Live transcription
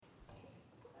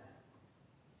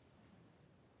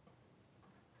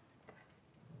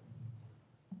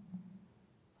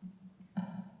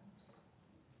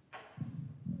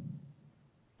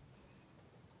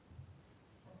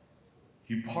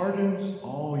He pardons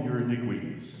all your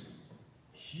iniquities,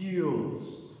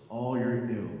 heals all your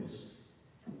ills.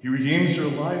 He redeems your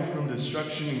life from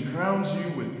destruction and crowns you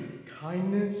with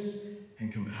kindness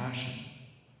and compassion.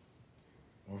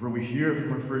 Moreover, we hear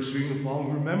from our first reading the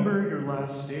following: remember your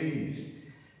last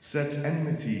days, set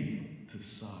enmity to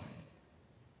side.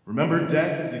 Remember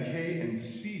death and decay and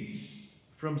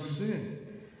cease from sin.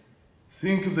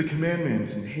 Think of the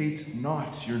commandments and hate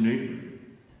not your neighbor.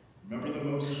 Remember the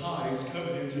Most High's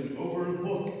covenant and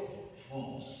overlook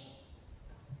faults.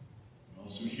 We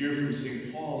also hear from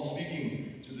St. Paul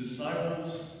speaking to the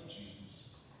disciples of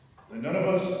Jesus that none of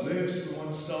us lives for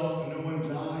oneself and no one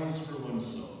dies for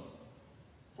oneself.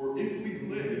 For if we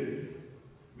live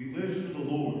for the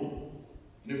Lord.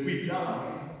 And if we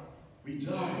die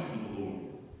for the Lord.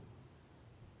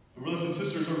 Brothers and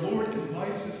sisters, our Lord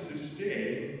invites us this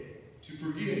day to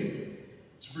forgive.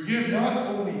 To forgive not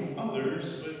only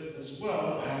others, but as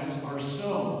well as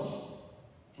ourselves.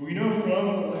 For we know from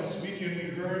the last weekend we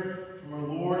heard from our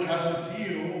Lord how to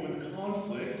deal with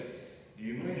conflict,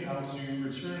 namely how to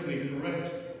fraternally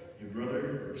correct a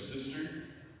brother or sister.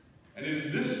 And it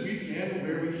is this weekend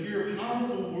where we hear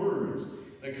powerful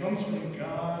words that comes from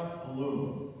God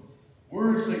alone.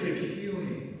 Words that give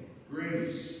healing,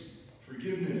 grace,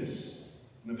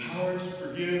 forgiveness, and the power to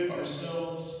forgive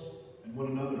ourselves and one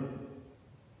another.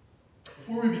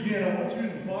 Before we begin, I want to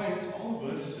invite all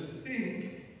of us to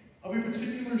think of a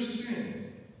particular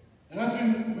sin that has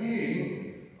been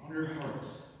weighing on your heart.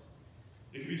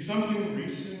 It could be something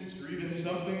recent or even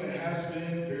something that has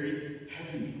been very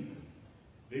heavy.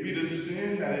 Maybe it is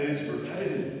sin that is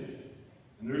repetitive,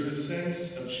 and there is a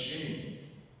sense of shame,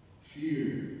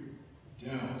 fear,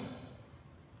 doubt,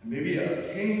 and maybe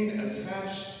a pain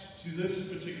attached to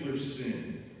this particular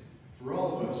sin. For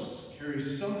all of us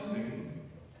carries something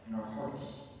in our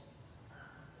hearts.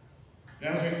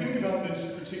 Now, as we think about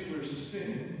this particular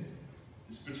sin,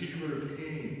 this particular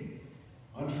pain,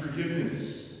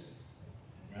 unforgiveness,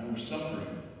 and rather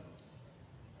suffering,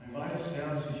 I invite us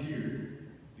now to hear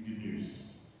the good news.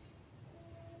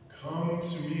 Come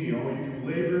to me, all you who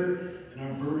labor and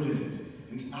are burdened,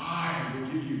 and I will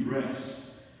give you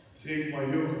rest. Take my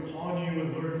yoke upon you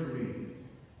and learn from me,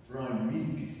 for I am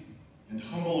meek and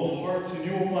humble of heart, and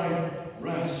you will find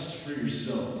rest for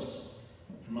yourselves.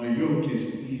 For my yoke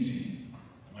is easy,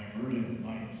 and my burden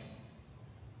light.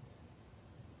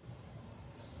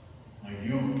 My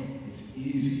yoke is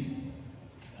easy,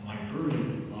 and my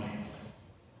burden light.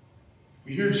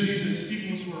 We hear Jesus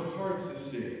speaking to our hearts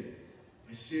this day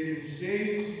by stating,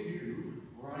 say to you,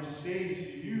 or I say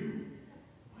to you,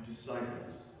 my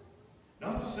disciples.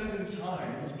 Not 7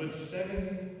 times, but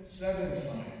 77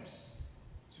 times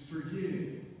to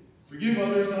forgive. Forgive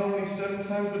others not only 7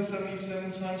 times, but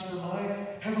 77 times, for my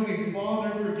heavenly Father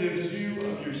forgives you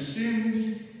of your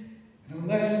sins. And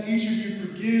unless each of you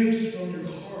forgives from your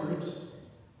heart,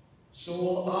 so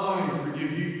will I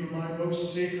forgive you from my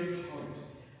most sacred heart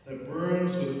that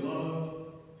burns with love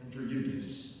and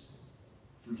forgiveness.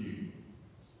 Forgive.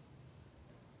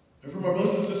 And from our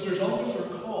brothers and sisters, all of us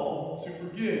are called to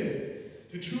forgive.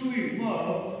 To truly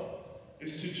love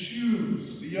is to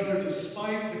choose the other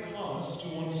despite the cost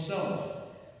to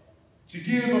oneself. To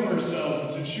give of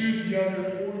ourselves and to choose the other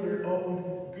for their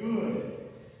own good.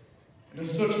 And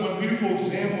as such, one beautiful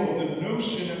example of the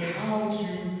notion of how to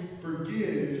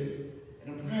forgive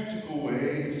in a practical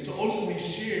way is to ultimately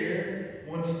share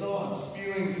one's thoughts,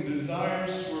 feelings, and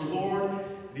desires to our Lord,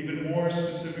 and even more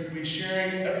specifically,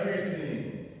 sharing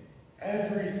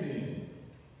everything,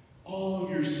 all of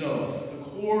yourself, the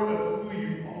core of who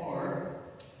you are,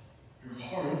 your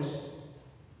heart,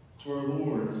 to our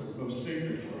Lord's most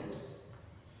sacred heart.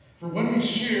 For when we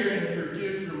share and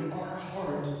forgive from our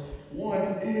heart,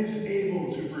 one is able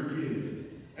to forgive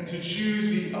and to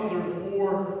choose the other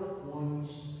for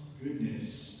one's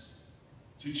goodness.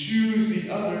 To choose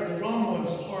the other from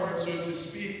one's heart, so as to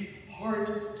speak heart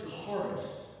to heart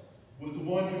with the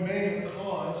one who may have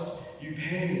caused you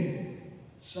pain,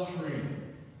 suffering,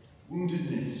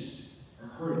 woundedness, or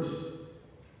hurt.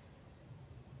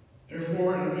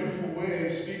 Therefore, in a beautiful way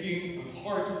of speaking of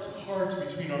heart to heart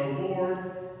between our Lord,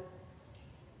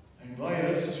 I invite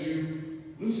us to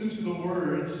listen to the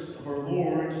words of our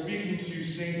Lord speaking to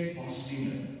Saint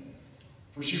Faustina.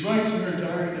 For she writes in her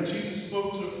diary that Jesus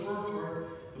spoke to her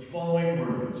heart the following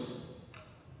words: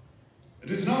 "It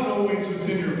is not always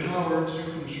within your power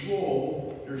to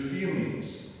control your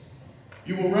feelings.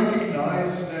 You will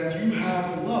recognize that you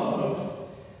have love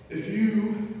if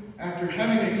you, after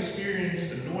having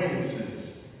experienced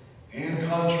annoyances and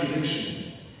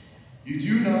contradiction, you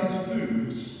do not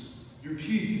lose your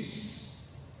peace.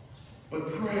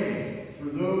 but pray for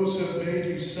those who have made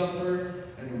you suffer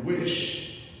and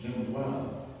wish them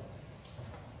well.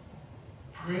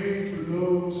 Pray for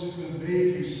those who have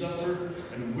made you suffer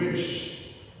and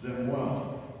wish them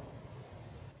well.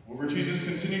 Moreover, Jesus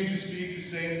continues to speak to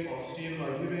St. Faustine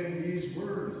by giving these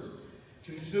words.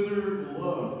 Consider the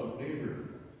love of neighbor.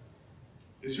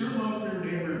 Is your love for your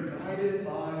neighbor guided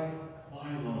by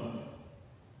my love?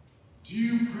 Do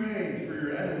you pray for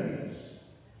your enemies?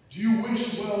 Do you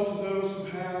wish well to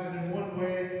those who have, and in one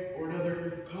way or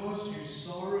another, caused you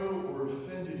sorrow or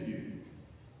offended you?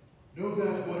 Know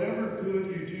that whatever good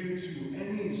you do to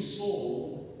any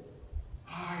soul,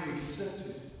 I accept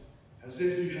it as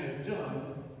if you had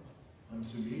done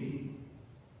unto me.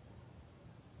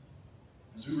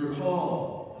 As we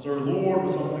recall, as our Lord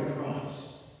was on the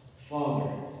cross,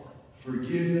 Father,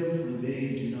 forgive them, for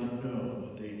they do not know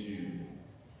what they do.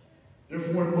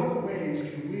 Therefore, in what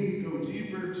ways can we go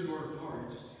deeper to our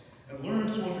hearts and learn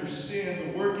to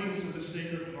understand the workings of the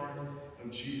Sacred Heart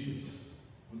of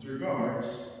Jesus with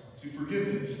regards to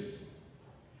forgiveness?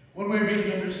 One way we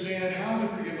can understand how to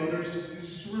forgive others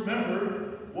is to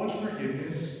remember what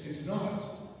forgiveness is not.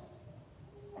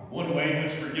 One way in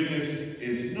which forgiveness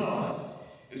is not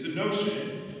is the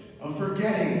notion of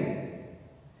forgetting.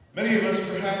 Many of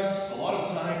us perhaps a lot of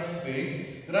times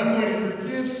think that I'm going to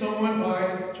forgive someone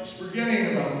by just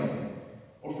forgetting about them,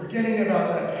 or forgetting about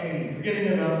that pain,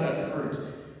 forgetting about that hurt,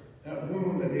 that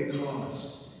wound that they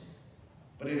caused.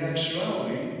 But in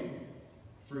actuality,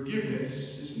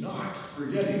 forgiveness is not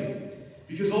forgetting,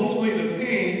 because ultimately the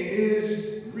pain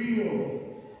is real.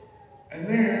 And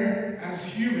there,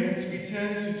 as humans, we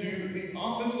tend to do the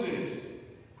opposite.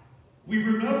 We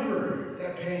remember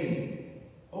that pain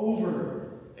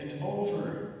over and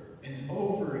over and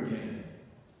over again.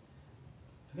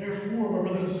 And therefore, my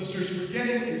brothers and sisters,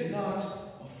 forgetting is not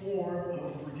a form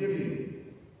of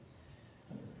forgiving.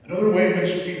 Another way in which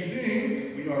we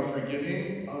think we are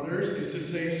forgiving others is to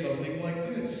say something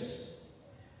like this: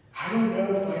 I don't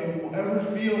know if I will ever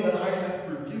feel that I have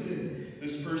forgiven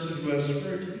this person who has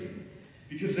hurt me,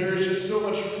 because there is just so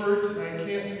much hurt and I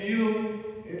can't feel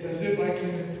it's as if I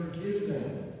can forgive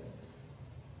them.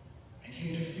 I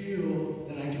can't feel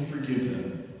that I can forgive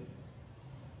them.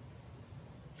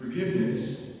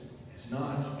 Forgiveness is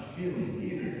not a feeling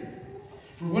either.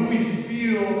 For when we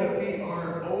feel that we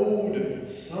are owed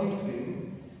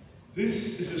something,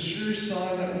 this is a sure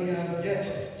sign that we have yet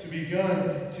to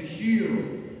begun to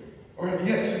heal, or have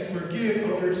yet to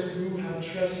forgive others who have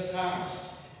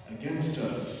trespassed against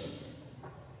us.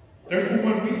 Therefore,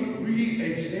 when we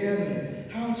re-examine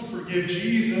how to forgive,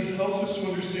 Jesus helps us to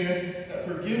understand that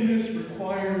forgiveness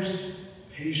requires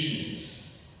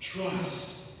patience,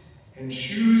 trust, and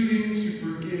choosing to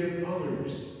forgive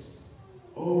others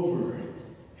over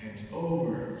and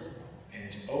over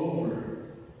and over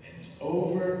and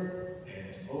over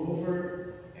and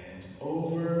over and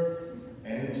over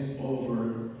and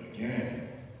over again.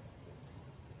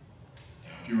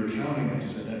 Now, if you were counting, I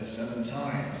said that 7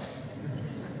 times.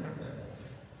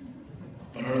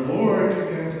 But our Lord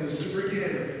commands us to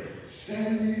forgive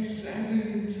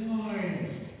 77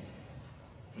 times,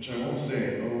 which I won't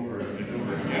say over and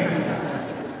over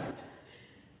again.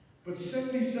 But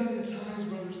 77 times,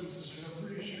 brothers and sisters, I'm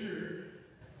pretty sure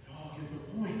you all get the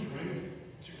point, right?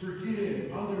 To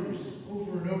forgive others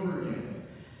over and over again.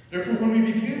 Therefore, when we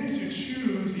begin to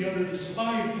choose the other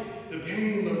despite the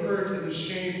pain, the hurt, and the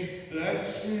shame that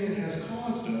sin has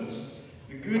caused us,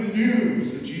 the good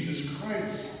news of Jesus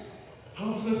Christ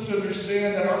helps us to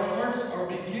understand that our hearts are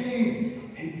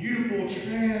beginning a beautiful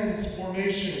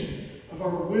transformation of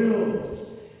our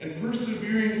wills and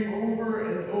persevering over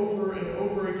and over and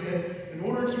over again in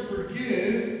order to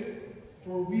forgive,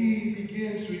 for we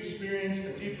begin to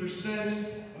experience a deeper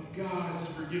sense of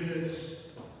God's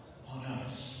forgiveness on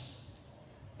us.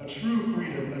 A true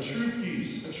freedom, a true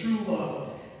peace, a true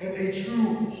love, and a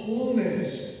true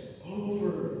wholeness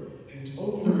over and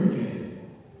over again.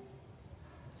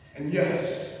 And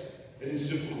yes, it is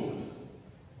difficult,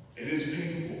 it is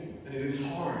painful, and it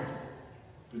is hard.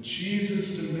 But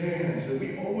Jesus demands that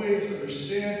we always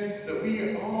understand that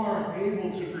we are able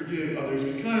to forgive others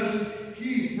because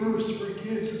He first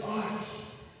forgives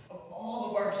us of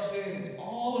all of our sins,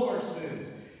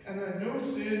 and that no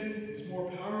sin is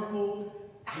more powerful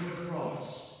than the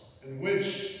cross, in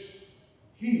which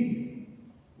He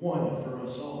won for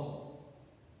us all.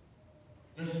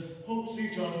 As Pope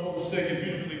St. John Paul II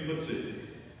beautifully puts it,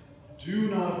 do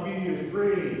not be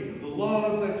afraid of the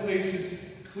love that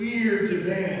places clear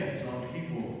demands on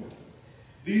people.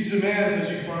 These demands, as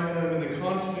you find them in the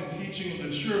constant teaching of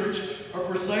the Church, are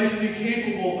precisely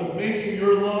capable of making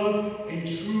your love a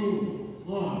true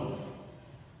love.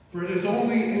 For it is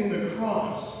only in the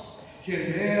cross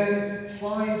can man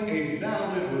find a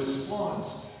valid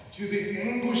response to the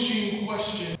anguishing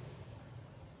question.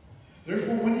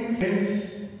 Therefore, when you think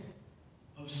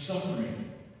of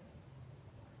suffering,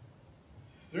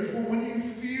 therefore, when you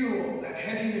feel that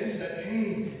heaviness, that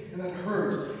pain, and that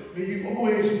hurt, may you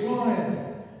always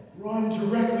run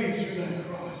directly to that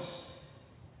cross,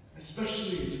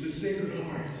 especially to the Sacred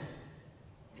Heart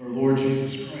of our Lord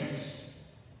Jesus Christ,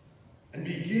 and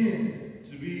begin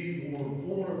to be more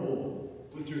vulnerable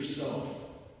with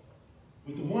yourself,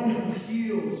 with the one who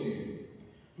heals you,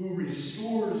 who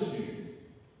restores you,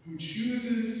 who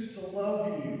chooses to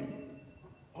love you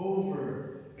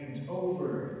over and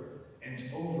over and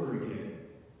over again.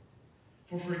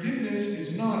 For forgiveness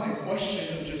is not a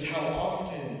question of just how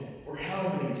often or how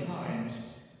many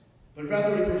times, but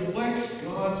rather it reflects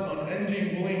God's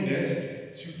unending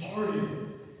willingness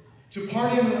to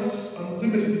pardon us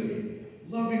unlimitedly,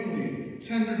 lovingly,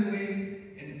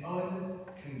 tenderly, and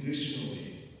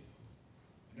unconditionally.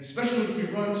 And especially if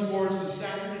we run towards the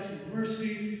sacrament of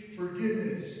mercy,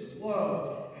 forgiveness, of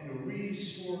love, and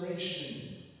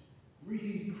restoration,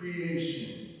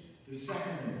 recreation, the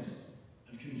sacrament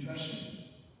of confession.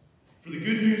 For the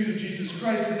good news of Jesus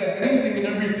Christ is that anything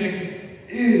and everything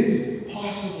is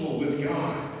possible with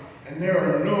God, and there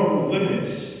are no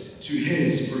limits to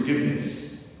his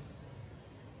forgiveness.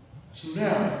 So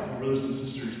now, my brothers and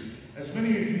sisters, as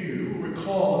many of you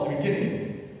recall at the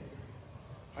beginning,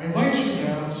 I invite you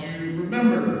now to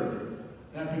remember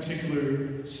that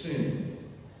particular sin,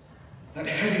 that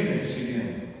heaviness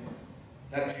again,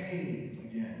 that pain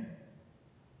again,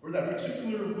 or that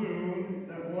particular wound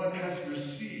that one has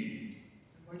received.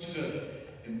 I invite you to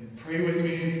and pray with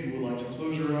me. If you would like to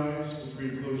close your eyes, feel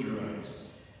free to close your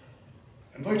eyes.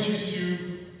 I invite you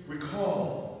to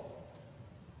recall,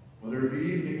 whether it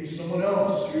be maybe someone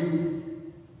else who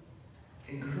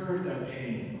incurred that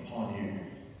pain upon you.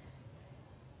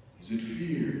 Is it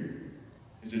fear?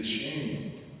 Is it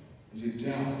shame? Is it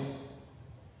doubt?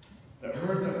 That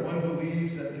hurt that one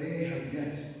believes that they have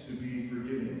yet to be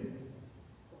forgiven.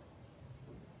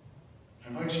 I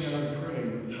invite you now to pray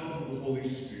with the help of the Holy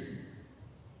Spirit.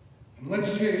 And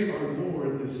let's take our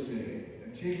Lord this day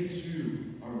and take it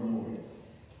to our Lord,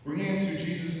 bringing it to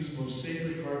Jesus' most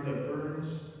sacred heart that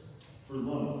burns for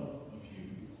love of you.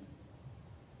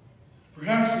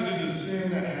 Perhaps it is a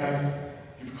sin that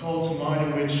you've called to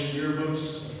mind in which you're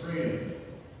most afraid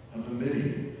of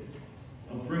admitting,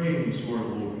 of bringing to our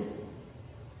Lord.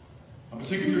 A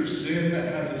particular sin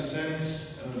that has a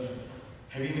sense of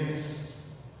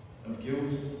heaviness, of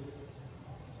guilt,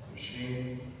 of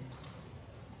shame.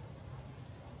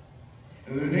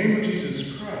 And in the name of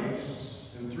Jesus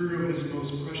Christ, and through his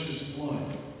most precious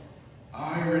blood,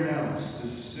 I renounce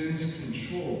this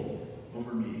sin's control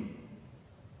over me.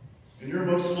 In your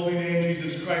most holy name,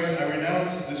 Jesus Christ, I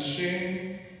renounce this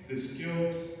shame, this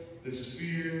guilt, this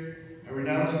fear. I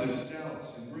renounce this doubt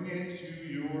and bring it to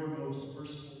your most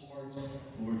merciful heart,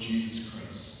 Lord Jesus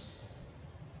Christ.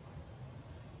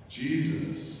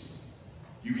 Jesus,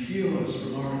 you heal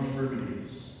us from our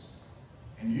infirmities,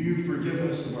 and you forgive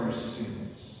us of our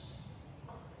sins.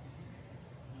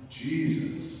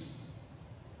 Jesus,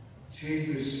 take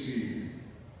this fear.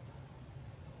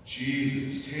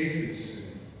 Jesus, take this sin.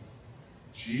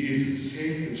 Jesus,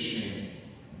 take this shame.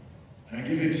 And I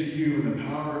give it to you in the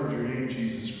power of your name,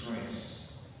 Jesus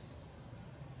Christ.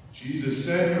 Jesus,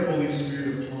 send your Holy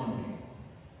Spirit upon me.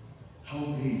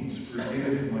 Help me to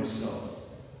forgive myself.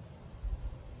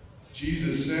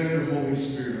 Jesus, send your Holy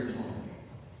Spirit upon me.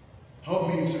 Help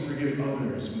me to forgive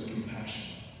others with compassion.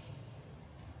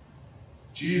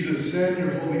 Jesus, send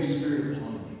your Holy Spirit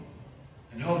upon me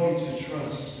and help me to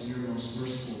trust in your most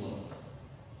merciful love.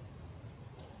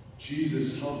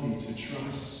 Jesus, help me to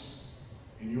trust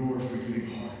in your forgiving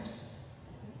heart.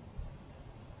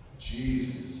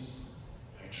 Jesus,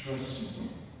 I trust in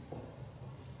you.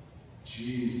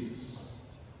 Jesus,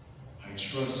 I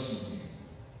trust in you.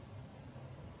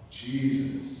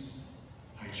 Jesus,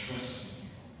 I trust in you.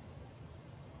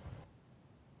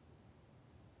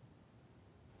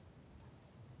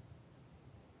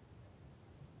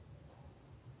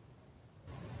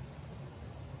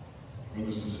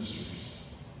 Brothers and sisters,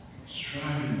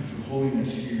 striving for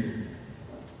holiness here,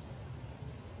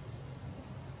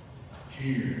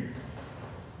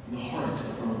 in the hearts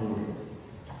of our Lord.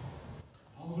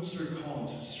 All of us are called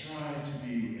to strive to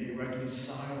be a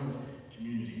reconciled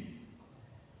community.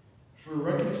 For a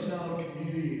reconciled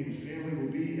community and family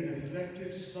will be an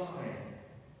effective sign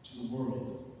to the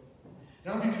world.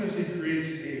 Not because it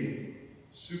creates a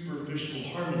superficial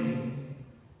harmony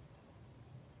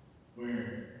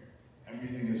where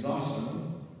everything is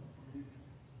awesome,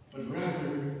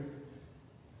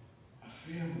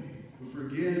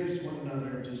 forgives one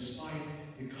another despite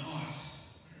the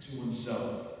cost to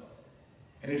oneself.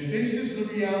 And it faces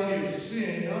the reality of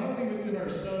sin, not only within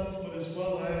ourselves, but as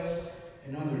well as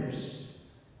in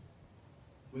others,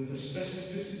 with a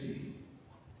specificity,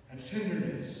 a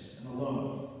tenderness, and a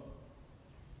love.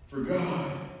 For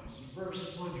God is the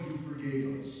first one who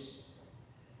forgave us.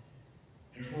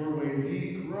 Therefore, may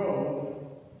we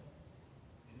grow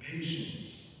in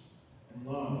patience and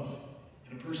love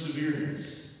and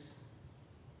perseverance,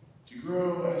 to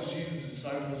grow as Jesus'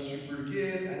 disciples, to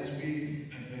forgive as we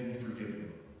have been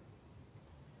forgiven.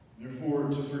 Therefore,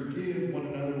 to forgive one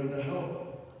another with the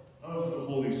help of the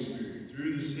Holy Spirit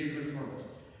through the Sacred Heart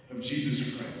of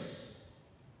Jesus Christ.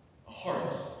 A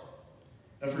heart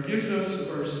that forgives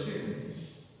us of our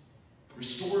sins,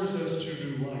 restores us to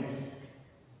new life,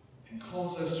 and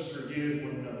calls us to forgive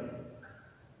one another,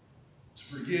 to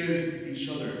forgive each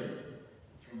other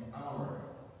from our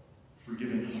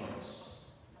forgiven hearts.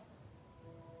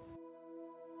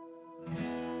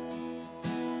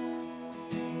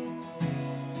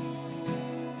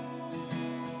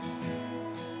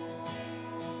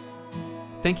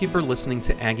 Thank you for listening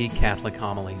to Aggie Catholic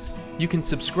Homilies. You can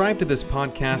subscribe to this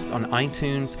podcast on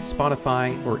iTunes,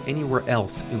 Spotify, or anywhere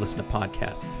else you listen to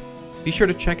podcasts. Be sure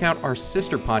to check out our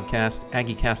sister podcast,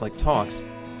 Aggie Catholic Talks,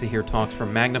 to hear talks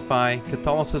from Magnify,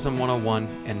 Catholicism 101,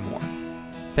 and more.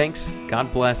 Thanks,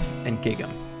 God bless, and gig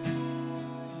 'em.